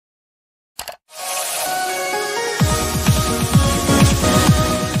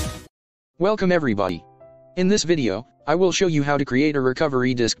Welcome everybody. In this video, I will show you how to create a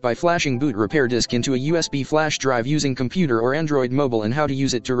recovery disk by flashing boot repair disk into a USB flash drive using computer or Android mobile and how to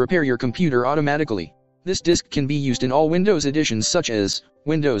use it to repair your computer automatically. This disk can be used in all Windows editions such as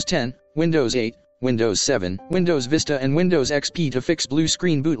Windows 10, Windows 8, Windows 7, Windows Vista and Windows XP to fix blue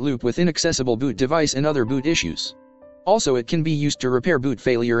screen boot loop with inaccessible boot device and other boot issues. Also it can be used to repair boot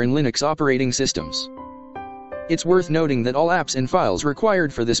failure in Linux operating systems. It's worth noting that all apps and files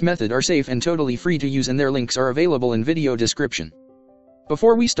required for this method are safe and totally free to use and their links are available in video description.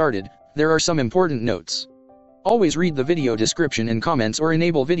 Before we started, there are some important notes. Always read the video description and comments or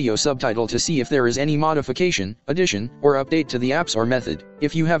enable video subtitle to see if there is any modification, addition, or update to the apps or method.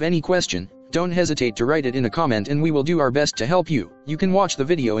 If you have any question, don't hesitate to write it in a comment and we will do our best to help you. You can watch the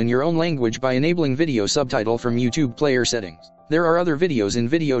video in your own language by enabling video subtitle from YouTube player settings. There are other videos in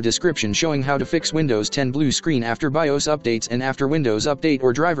video description showing how to fix Windows 10 blue screen after BIOS updates and after Windows update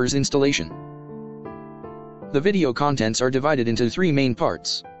or drivers installation. The video contents are divided into three main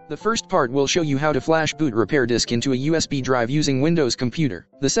parts. The first part will show you how to flash boot repair disk into a USB drive using Windows computer.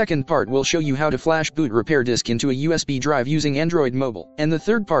 The second part will show you how to flash boot repair disk into a USB drive using Android mobile. And the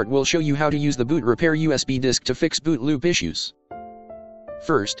third part will show you how to use the boot repair USB disk to fix boot loop issues.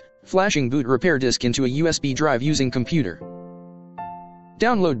 First, flashing boot repair disk into a USB drive using computer.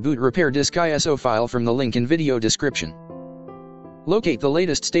 Download boot repair disk ISO file from the link in video description. Locate the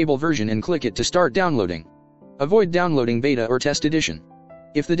latest stable version and click it to start downloading. Avoid downloading beta or test edition.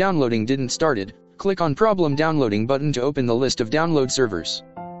 If the downloading didn't started, click on Problem Downloading button to open the list of download servers.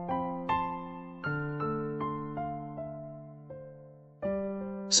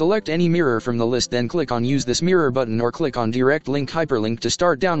 Select any mirror from the list, then click on Use this mirror button or click on Direct Link Hyperlink to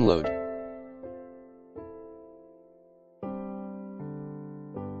start download.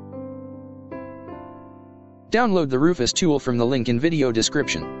 Download the Rufus tool from the link in video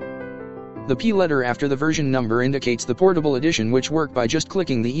description. The P letter after the version number indicates the portable edition, which work by just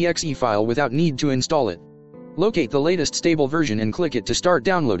clicking the exe file without need to install it. Locate the latest stable version and click it to start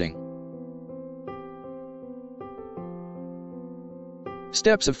downloading.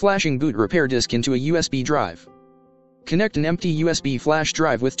 Steps of flashing boot repair disk into a USB drive. Connect an empty USB flash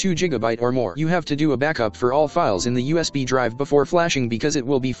drive with 2 GB or more. You have to do a backup for all files in the USB drive before flashing because it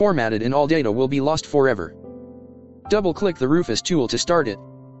will be formatted and all data will be lost forever. Double-click the Rufus tool to start it.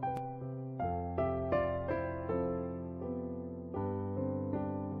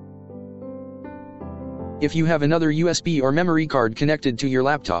 If you have another USB or memory card connected to your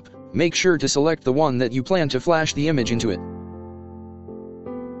laptop, make sure to select the one that you plan to flash the image into it.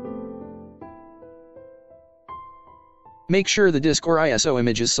 Make sure the disk or ISO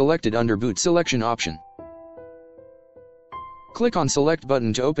image is selected under Boot Selection option. Click on Select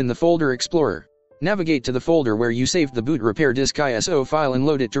button to open the Folder Explorer. Navigate to the folder where you saved the boot repair disk ISO file and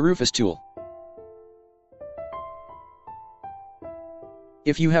load it to Rufus tool.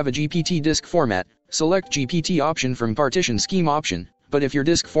 If you have a GPT disk format, select GPT option from Partition Scheme option, but if your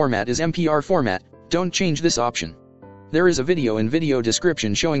disk format is MPR format, don't change this option. There is a video in video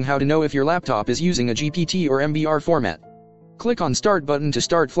description showing how to know if your laptop is using a GPT or MBR format. Click on Start button to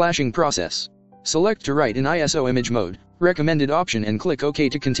start flashing process. Select to write in ISO image mode, recommended option, and click OK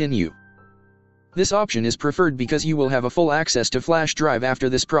to continue. This option is preferred because you will have a full access to flash drive after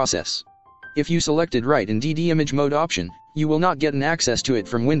this process. If you selected write in DD image mode option, you will not get an access to it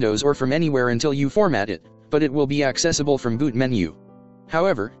from Windows or from anywhere until you format it, but it will be accessible from boot menu.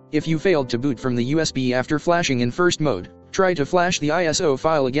 However, if you failed to boot from the USB after flashing in first mode, try to flash the ISO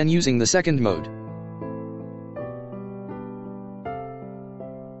file again using the second mode.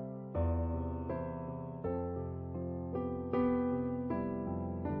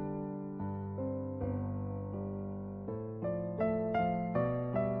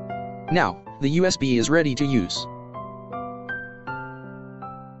 Now, the USB is ready to use.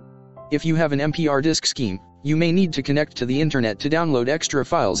 If you have an MPR disk scheme, you may need to connect to the internet to download extra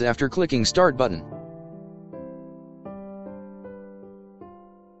files after clicking Start button.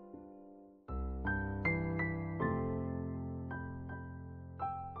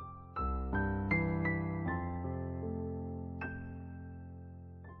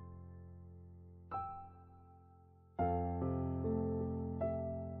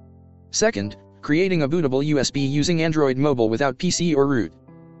 Second, creating a bootable USB using Android mobile without PC or root.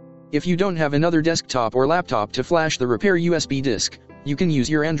 If you don't have another desktop or laptop to flash the repair USB disk, you can use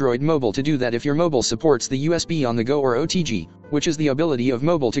your Android mobile to do that if your mobile supports the USB on the go or OTG, which is the ability of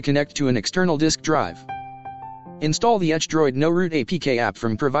mobile to connect to an external disk drive. Install the Droid No Root APK app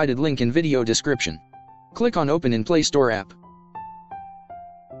from provided link in video description. Click on Open in Play Store app.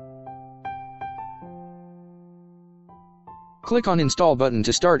 Click on Install button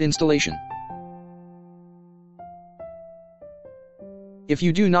to start installation. If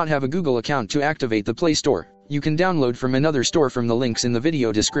you do not have a Google account to activate the Play Store, you can download from another store from the links in the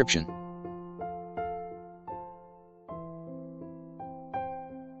video description.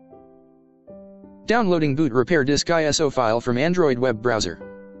 Downloading boot repair disk ISO file from Android web browser.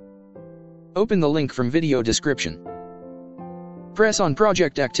 Open the link from video description. Press on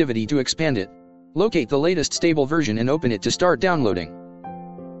project activity to expand it. Locate the latest stable version and open it to start downloading.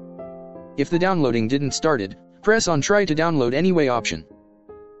 If the downloading didn't started, press on try to download anyway option.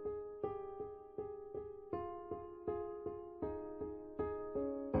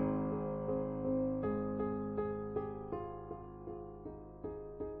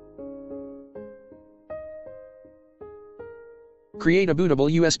 Create a bootable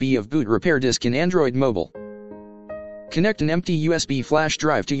USB of boot repair disk in Android mobile. Connect an empty USB flash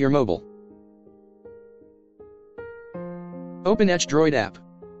drive to your mobile. Open Droid app.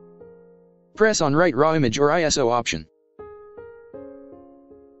 Press on Write Raw Image or ISO option.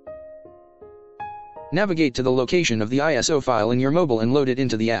 Navigate to the location of the ISO file in your mobile and load it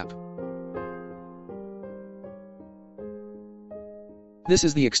into the app. This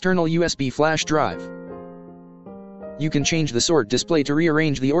is the external USB flash drive. You can change the sort display to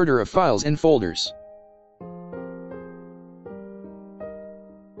rearrange the order of files and folders.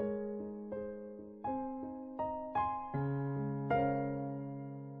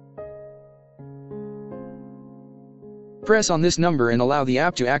 Press on this number and allow the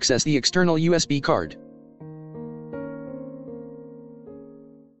app to access the external USB card.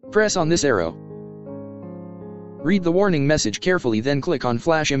 Press on this arrow. Read the warning message carefully, then click on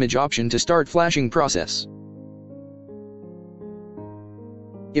Flash Image option to start flashing process.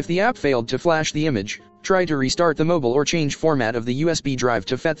 If the app failed to flash the image, try to restart the mobile or change format of the USB drive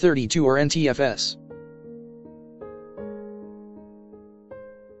to FAT32 or NTFS.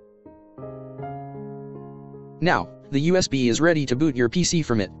 Now, the USB is ready to boot your PC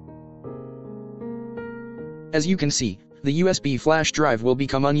from it. As you can see, the USB flash drive will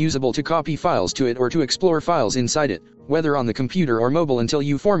become unusable to copy files to it or to explore files inside it, whether on the computer or mobile, until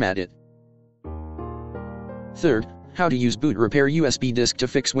you format it. Third, how to use boot repair USB disk to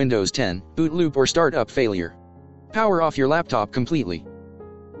fix Windows 10, boot loop or startup failure. Power off your laptop completely.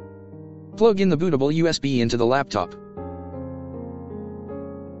 Plug in the bootable USB into the laptop.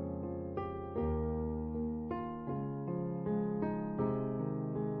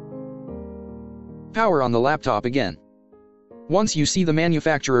 Power on the laptop again. Once you see the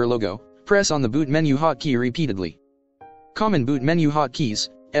manufacturer logo, press on the boot menu hotkey repeatedly. Common boot menu hotkeys,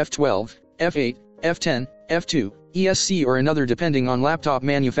 F12, F8, F10, F2, ESC or another depending on laptop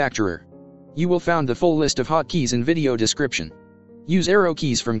manufacturer. You will find the full list of hotkeys in video description. Use arrow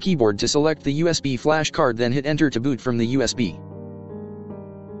keys from keyboard to select the USB flash card, then hit enter to boot from the USB.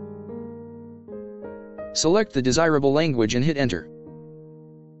 Select the desirable language and hit enter.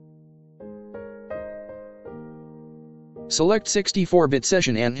 Select 64-bit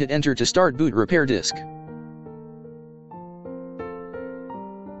session and hit enter to start boot repair disk.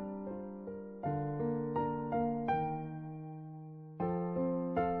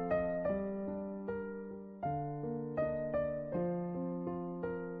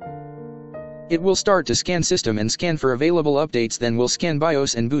 It will start to scan system and scan for available updates, then will scan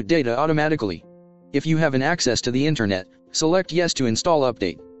BIOS and boot data automatically. If you have an access to the internet, select yes to install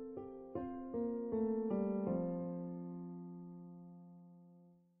update.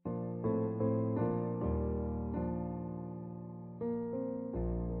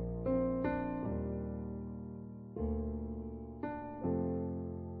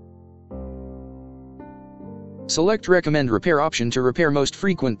 Select recommend repair option to repair most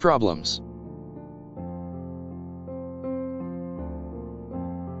frequent problems.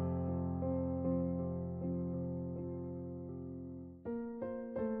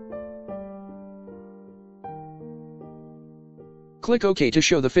 Click OK to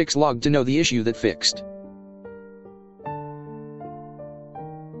show the fix log to know the issue that fixed.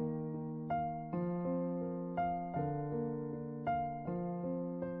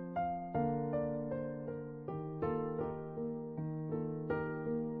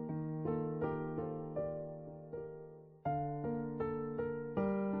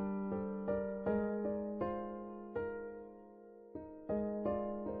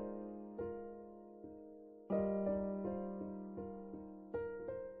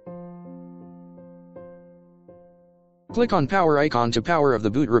 Click on power icon to power of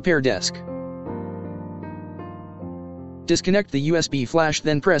the boot repair desk. Disconnect the USB flash,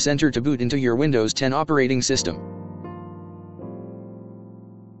 then press enter to boot into your Windows 10 operating system.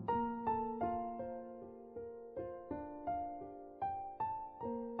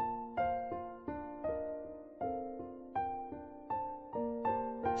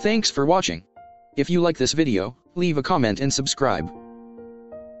 Thanks for watching. If you like this video, leave a comment and subscribe.